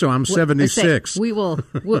 I hope so. I'm 76. We'll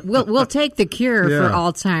take the cure for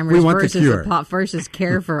Alzheimer's versus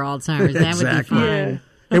care for Alzheimer's. That would be fine. Yeah.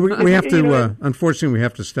 Hey, we have to, unfortunately, we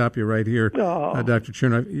have to stop you right here, Dr.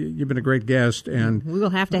 Chernoff. You've been a great guest, and we will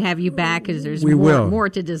have to have you back because there's more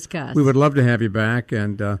to discuss. We would love to have you back,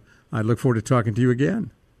 and I look forward to talking to you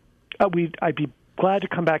again. I'd be glad to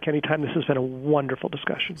come back anytime. This has been a wonderful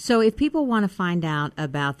discussion. So if people want to find out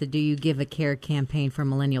about the Do You Give a Care campaign for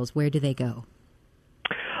millennials, where do they go?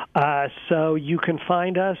 So you can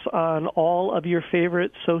find us on all of your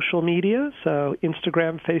favorite social media, so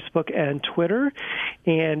Instagram, Facebook, and Twitter.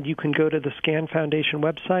 And you can go to the SCAN Foundation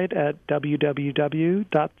website at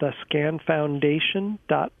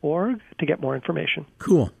www.thescanfoundation.org to get more information.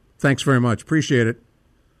 Cool. Thanks very much. Appreciate it.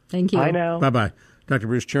 Thank you. Bye now. Bye-bye. Dr.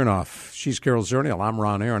 Bruce Chernoff. She's Carol Zernial. I'm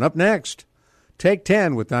Ron Aaron. Up next, Take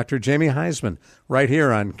 10 with Dr. Jamie Heisman right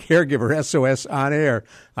here on Caregiver SOS On Air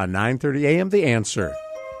on 9:30 a.m. The Answer.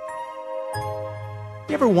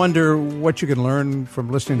 You ever wonder what you can learn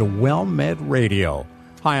from listening to WellMed Radio?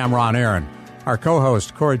 Hi, I'm Ron Aaron. Our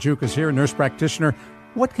co-host, Cora Juke, is here, nurse practitioner.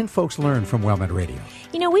 What can folks learn from WellMed Radio?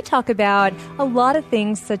 We talk about a lot of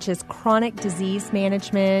things such as chronic disease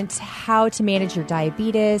management, how to manage your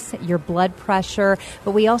diabetes, your blood pressure,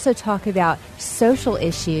 but we also talk about social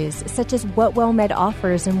issues such as what WellMed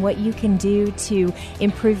offers and what you can do to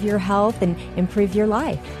improve your health and improve your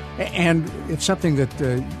life. And it's something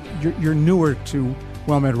that you're newer to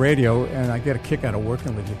WellMed Radio, and I get a kick out of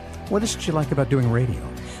working with you. What is it you like about doing radio?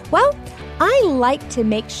 Well, I like to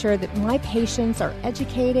make sure that my patients are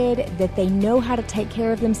educated, that they know how to take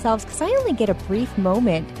care of themselves, because I only get a brief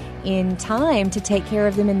moment in time to take care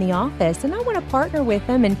of them in the office, and I want to partner with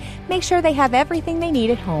them and make sure they have everything they need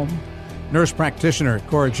at home. Nurse practitioner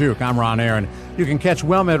Cora Juke, I'm Ron Aaron. You can catch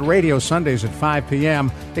WellMed Radio Sundays at 5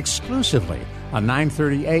 p.m. exclusively on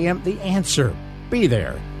 9:30 a.m. The Answer. Be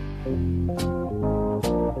there.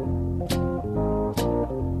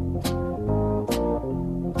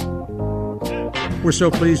 We're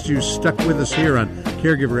so pleased you stuck with us here on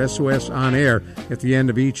Caregiver SOS On Air. At the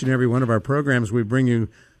end of each and every one of our programs, we bring you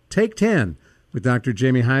Take 10 with Dr.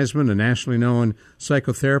 Jamie Heisman, a nationally known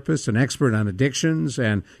psychotherapist, an expert on addictions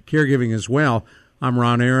and caregiving as well. I'm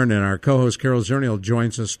Ron Aaron, and our co-host Carol Zernial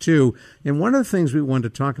joins us too. And one of the things we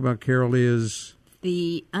wanted to talk about, Carol, is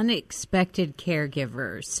the unexpected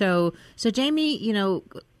caregiver. So Jamie,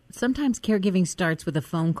 sometimes caregiving starts with a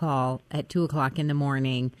phone call at 2 o'clock in the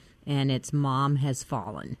morning, and it's mom has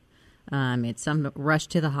fallen. It's some rush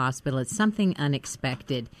to the hospital. It's something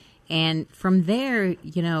unexpected. And from there,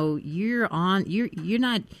 you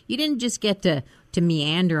didn't just get to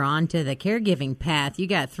meander onto the caregiving path. You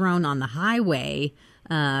got thrown on the highway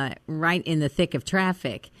right in the thick of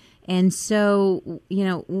traffic. And so,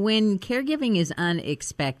 when caregiving is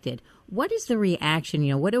unexpected, what is the reaction?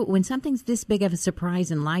 When something's this big of a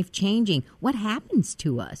surprise and life-changing, what happens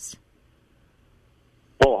to us?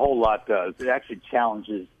 Well, a whole lot does. It actually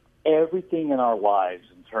challenges everything in our lives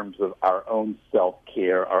in terms of our own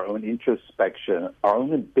self-care, our own introspection, our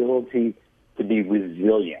own ability to be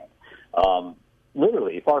resilient.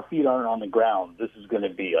 Literally, if our feet aren't on the ground, this is going to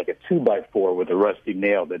be like a 2x4 with a rusty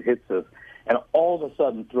nail that hits us and all of a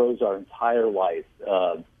sudden throws our entire life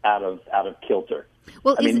out of kilter.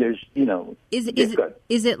 Well, is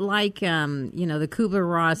it like the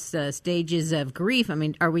Kubler-Ross stages of grief? I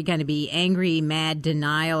mean, are we going to be angry, mad,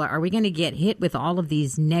 denial? Are we going to get hit with all of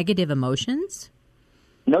these negative emotions?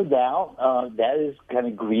 No doubt. That is kind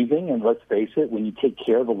of grieving, and let's face it, when you take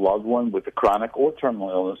care of a loved one with a chronic or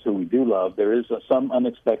terminal illness who we do love, there is some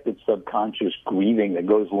unexpected subconscious grieving that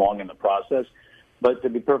goes along in the process. But to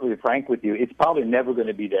be perfectly frank with you, it's probably never going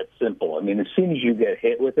to be that simple. I mean, as soon as you get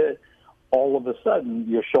hit with it, all of a sudden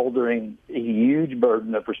you're shouldering a huge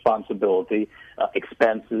burden of responsibility,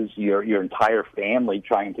 expenses, your entire family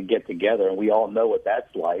trying to get together. And we all know what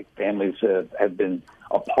that's like. Families have been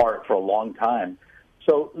apart for a long time.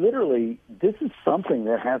 So literally, this is something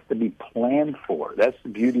that has to be planned for. That's the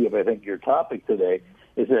beauty of, I think, your topic today,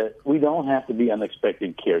 is that we don't have to be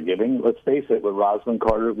unexpected caregiving. Let's face it, what Rosalind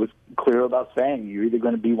Carter was clear about saying, you're either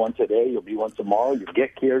going to be one today, you'll be one tomorrow, you'll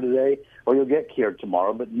get care today, or you'll get care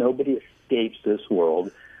tomorrow, but nobody escapes this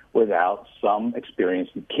world without some experience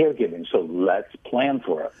in caregiving. So let's plan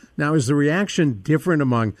for it. Now, is the reaction different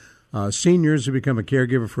among seniors who become a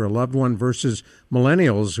caregiver for a loved one versus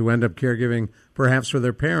millennials who end up caregiving perhaps for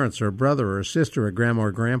their parents or a brother or a sister or grandma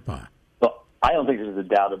or grandpa? Well, I don't think there's a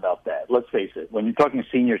doubt about that. Let's face it. When you're talking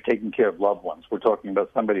seniors taking care of loved ones, we're talking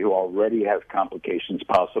about somebody who already has complications,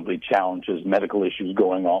 possibly challenges, medical issues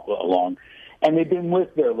going along, and they've been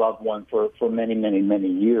with their loved one for many, many, many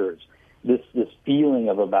years. This feeling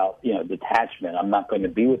of detachment, I'm not going to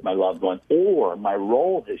be with my loved one, or my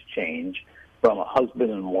role has changed from a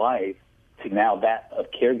husband and wife to now that of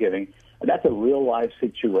caregiving, that's a real life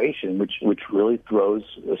situation which really throws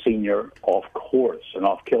a senior off course and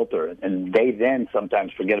off kilter, and they then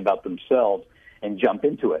sometimes forget about themselves and jump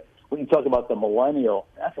into it. When you talk about the millennial,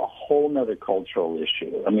 that's a whole other cultural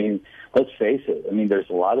issue. I mean, let's face it. I mean, there's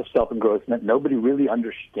a lot of self-engrossment. Nobody really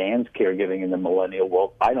understands caregiving in the millennial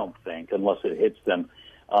world, I don't think, unless it hits them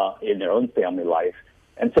in their own family life.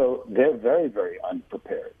 And so they're very, very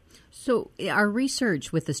unprepared. So our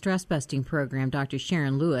research with the Stress Busting program, Dr.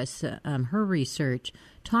 Sharon Lewis, her research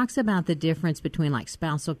talks about the difference between like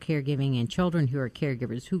spousal caregiving and children who are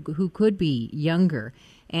caregivers who could be younger.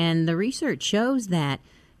 And the research shows that,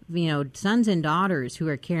 sons and daughters who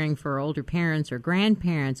are caring for older parents or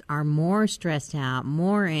grandparents are more stressed out,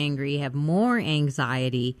 more angry, have more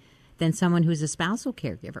anxiety than someone who's a spousal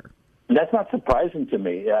caregiver. That's not surprising to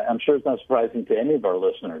me. I'm sure it's not surprising to any of our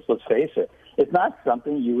listeners. Let's face it. It's not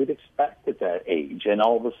something you would expect at that age. And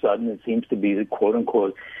all of a sudden it seems to be the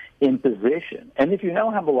quote-unquote imposition. And if you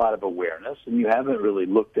now have a lot of awareness and you haven't really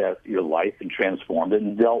looked at your life and transformed it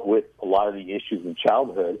and dealt with a lot of the issues of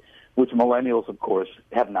childhood, which millennials, of course,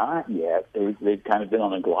 have not yet, they've kind of been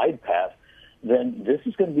on a glide path, then this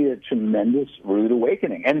is going to be a tremendous rude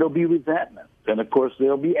awakening. And there'll be resentment. And, of course,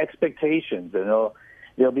 there'll be expectations. And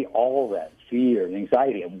there'll be all that fear and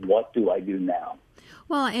anxiety. And what do I do now?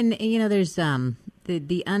 Well, and, there's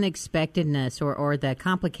the unexpectedness or the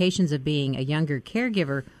complications of being a younger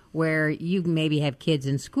caregiver where you maybe have kids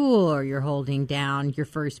in school or you're holding down your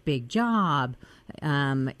first big job.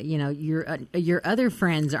 Your other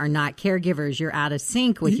friends are not caregivers. You're out of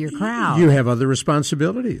sync with your crowd. You have other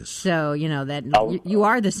responsibilities. So, you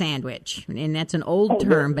are the sandwich. And that's an old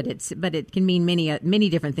term, but it can mean many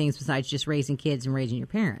different things besides just raising kids and raising your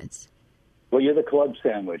parents. Well, you're the club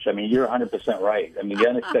sandwich. I mean, you're 100% right. I mean, the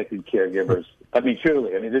unexpected caregivers,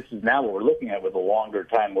 truly, this is now what we're looking at with the longer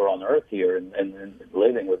time we're on Earth here and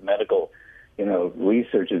living with medical,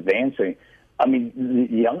 research advancing. I mean,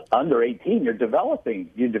 young, under 18, you're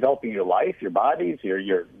developing your life, your bodies,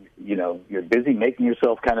 you're busy making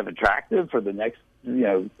yourself kind of attractive for the next,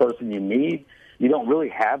 person you meet. You don't really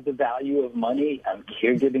have the value of money.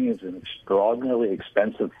 Caregiving is an extraordinarily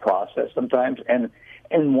expensive process sometimes,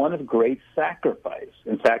 and one of great sacrifice.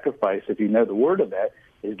 And sacrifice, if you know the word of that,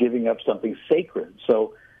 is giving up something sacred.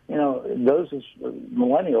 So, those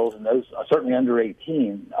millennials and those certainly under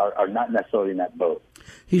 18 are not necessarily in that boat.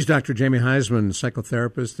 He's Dr. Jamie Heisman,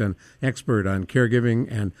 psychotherapist and expert on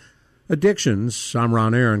caregiving and addictions. I'm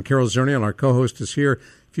Ron Aaron. Carol Zernial, our co-host, is here.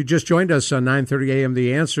 If you just joined us on 9:30 a.m.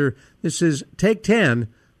 The Answer, this is Take 10,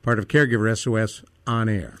 part of Caregiver SOS on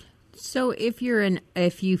air. So if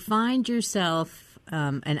you find yourself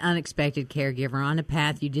an unexpected caregiver on a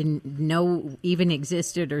path you didn't know even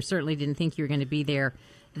existed or certainly didn't think you were going to be there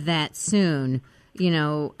that soon,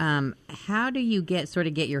 how do you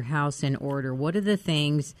get your house in order? What are the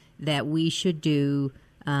things that we should do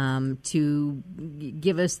to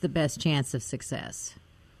give us the best chance of success?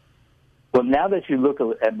 Well, now that you look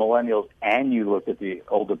at millennials and you look at the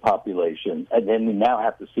older population, and then we now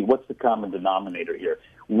have to see what's the common denominator here.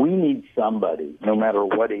 We need somebody, no matter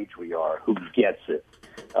what age we are, who gets it.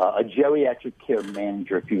 A geriatric care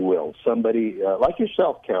manager, if you will, somebody like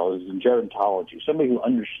yourself, Carol, who's in gerontology, somebody who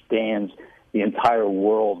understands the entire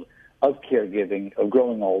world of caregiving, of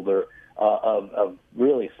growing older, of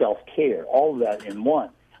really self-care, all of that in one.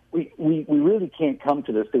 We really can't come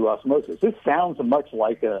to this through osmosis. This sounds much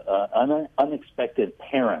like an unexpected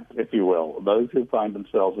parent, if you will, those who find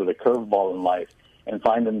themselves with a curveball in life and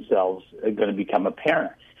find themselves going to become a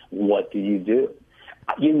parent. What do?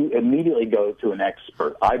 You immediately go to an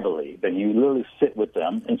expert, I believe, and you literally sit with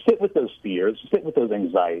them and sit with those fears, sit with those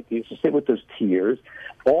anxieties, sit with those tears,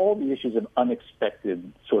 all the issues of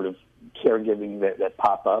unexpected sort of caregiving that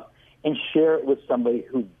pop up, and share it with somebody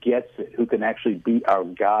who gets it, who can actually be our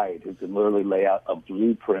guide, who can literally lay out a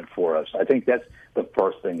blueprint for us. I think that's the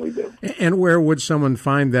first thing we do. And where would someone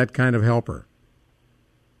find that kind of helper?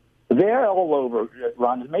 They're all over,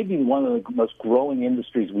 Ron. Maybe one of the most growing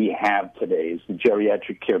industries we have today is the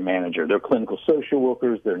geriatric care manager. They're clinical social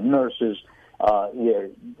workers, they're nurses.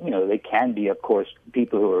 They can be, of course,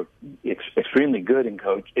 people who are extremely good in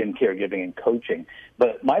caregiving and coaching.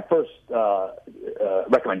 But my first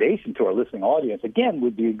recommendation to our listening audience, again,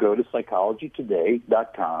 would be go to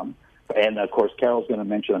psychologytoday.com. And, of course, Carol's going to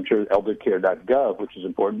mention, I'm sure, eldercare.gov, which is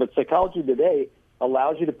important. But Psychology Today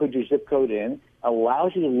allows you to put your zip code in,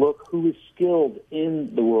 allows you to look who is skilled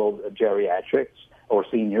in the world of geriatrics or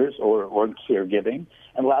seniors or caregiving,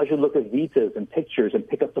 and allows you to look at visas and pictures and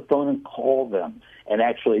pick up the phone and call them and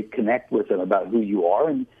actually connect with them about who you are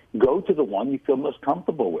and go to the one you feel most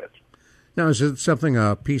comfortable with. Now, is it something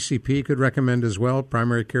a PCP could recommend as well,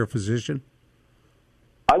 primary care physician?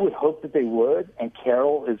 I would hope that they would, and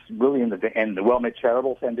Carol is really and the WellMed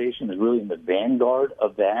Charitable Foundation is really in the vanguard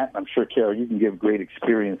of that. I'm sure, Carol, you can give great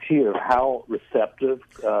experience here of how receptive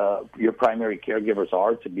your primary caregivers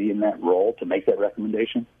are to be in that role, to make that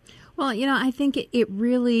recommendation. Well, I think it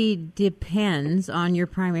really depends on your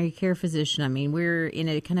primary care physician. I mean, we're in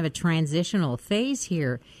a kind of a transitional phase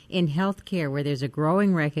here in healthcare where there's a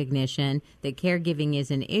growing recognition that caregiving is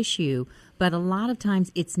an issue, but a lot of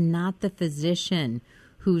times it's not the physician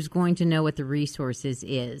who's going to know what the resources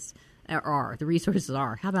are. The resources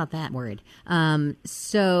are. How about that word? I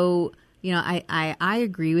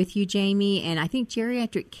agree with you, Jamie, and I think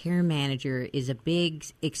geriatric care manager is a big,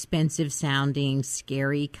 expensive-sounding,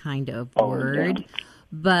 scary kind of word. Yeah.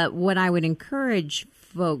 But what I would encourage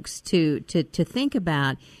folks to think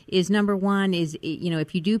about is, number one, is,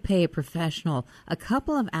 if you do pay a professional, a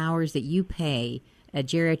couple of hours that you pay a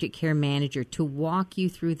geriatric care manager to walk you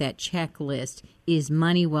through that checklist is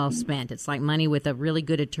money well spent. It's like money with a really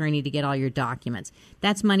good attorney to get all your documents.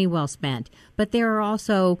 That's money well spent. But there are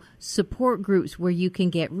also support groups where you can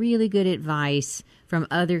get really good advice from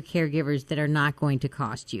other caregivers that are not going to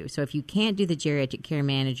cost you. So if you can't do the geriatric care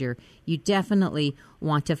manager, you definitely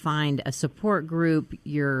want to find a support group,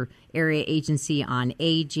 your area agency on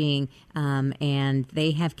aging, and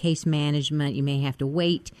they have case management. You may have to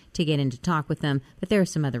wait to get in to talk with them, but there are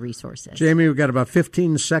some other resources. Jamie, we've got about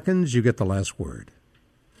 15 seconds. You get the last word.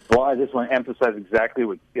 Well, I just want to emphasize exactly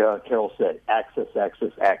what Carol said. Access,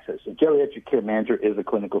 access, access. A geriatric care manager is a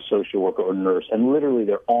clinical social worker or nurse, and literally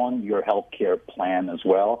they're on your health care plan as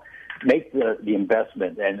well. Make the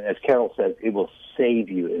investment, and as Carol says, it will save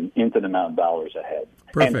you an infinite amount of dollars ahead.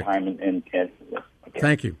 Perfect. And time and okay.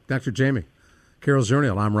 Thank you, Dr. Jamie. Carol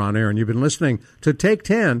Zernial, I'm Ron Aaron. You've been listening to Take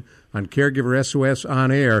 10 on Caregiver SOS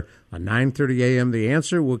On Air on 9:30 a.m. The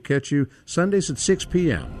Answer will catch you Sundays at 6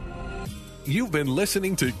 p.m. You've been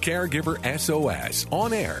listening to Caregiver SOS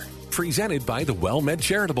On Air, presented by the WellMed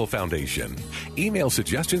Charitable Foundation. Email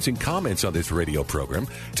suggestions and comments on this radio program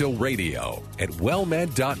to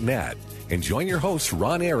radio@wellmed.net. And join your hosts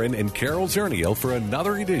Ron Aaron and Carol Zernial for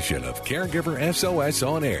another edition of Caregiver SOS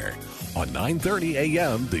On Air on 9:30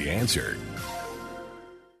 a.m. The Answer.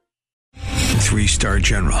 3-star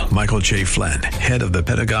General Michael J. Flynn, head of the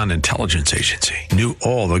Pentagon Intelligence Agency, knew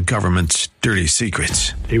all the government's dirty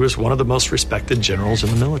secrets. He was one of the most respected generals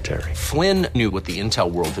in the military. Flynn knew what the intel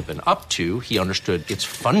world had been up to. He understood its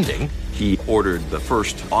funding. He ordered the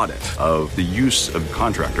first audit of the use of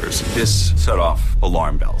contractors. This set off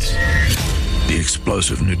alarm bells. The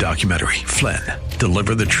explosive new documentary, Flynn,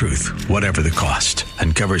 Deliver the Truth, Whatever the Cost,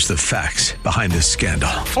 uncovers the facts behind this scandal.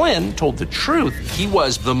 Flynn told the truth. He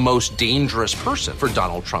was the most dangerous person for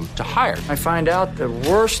Donald Trump to hire. I find out the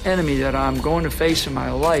worst enemy that I'm going to face in my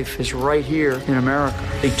life is right here in America.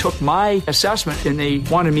 They took my assessment and they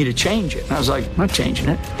wanted me to change it. And I was like, I'm not changing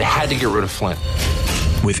it. They had to get rid of Flynn.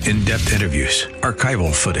 With in-depth interviews,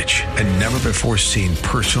 archival footage, and never-before-seen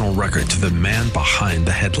personal records of the man behind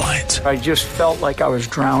the headlines. I just felt like I was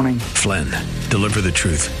drowning. Flynn, Deliver the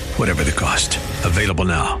Truth, Whatever the Cost. Available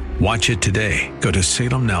now. Watch it today. Go to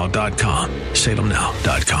salemnow.com.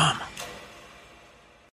 salemnow.com.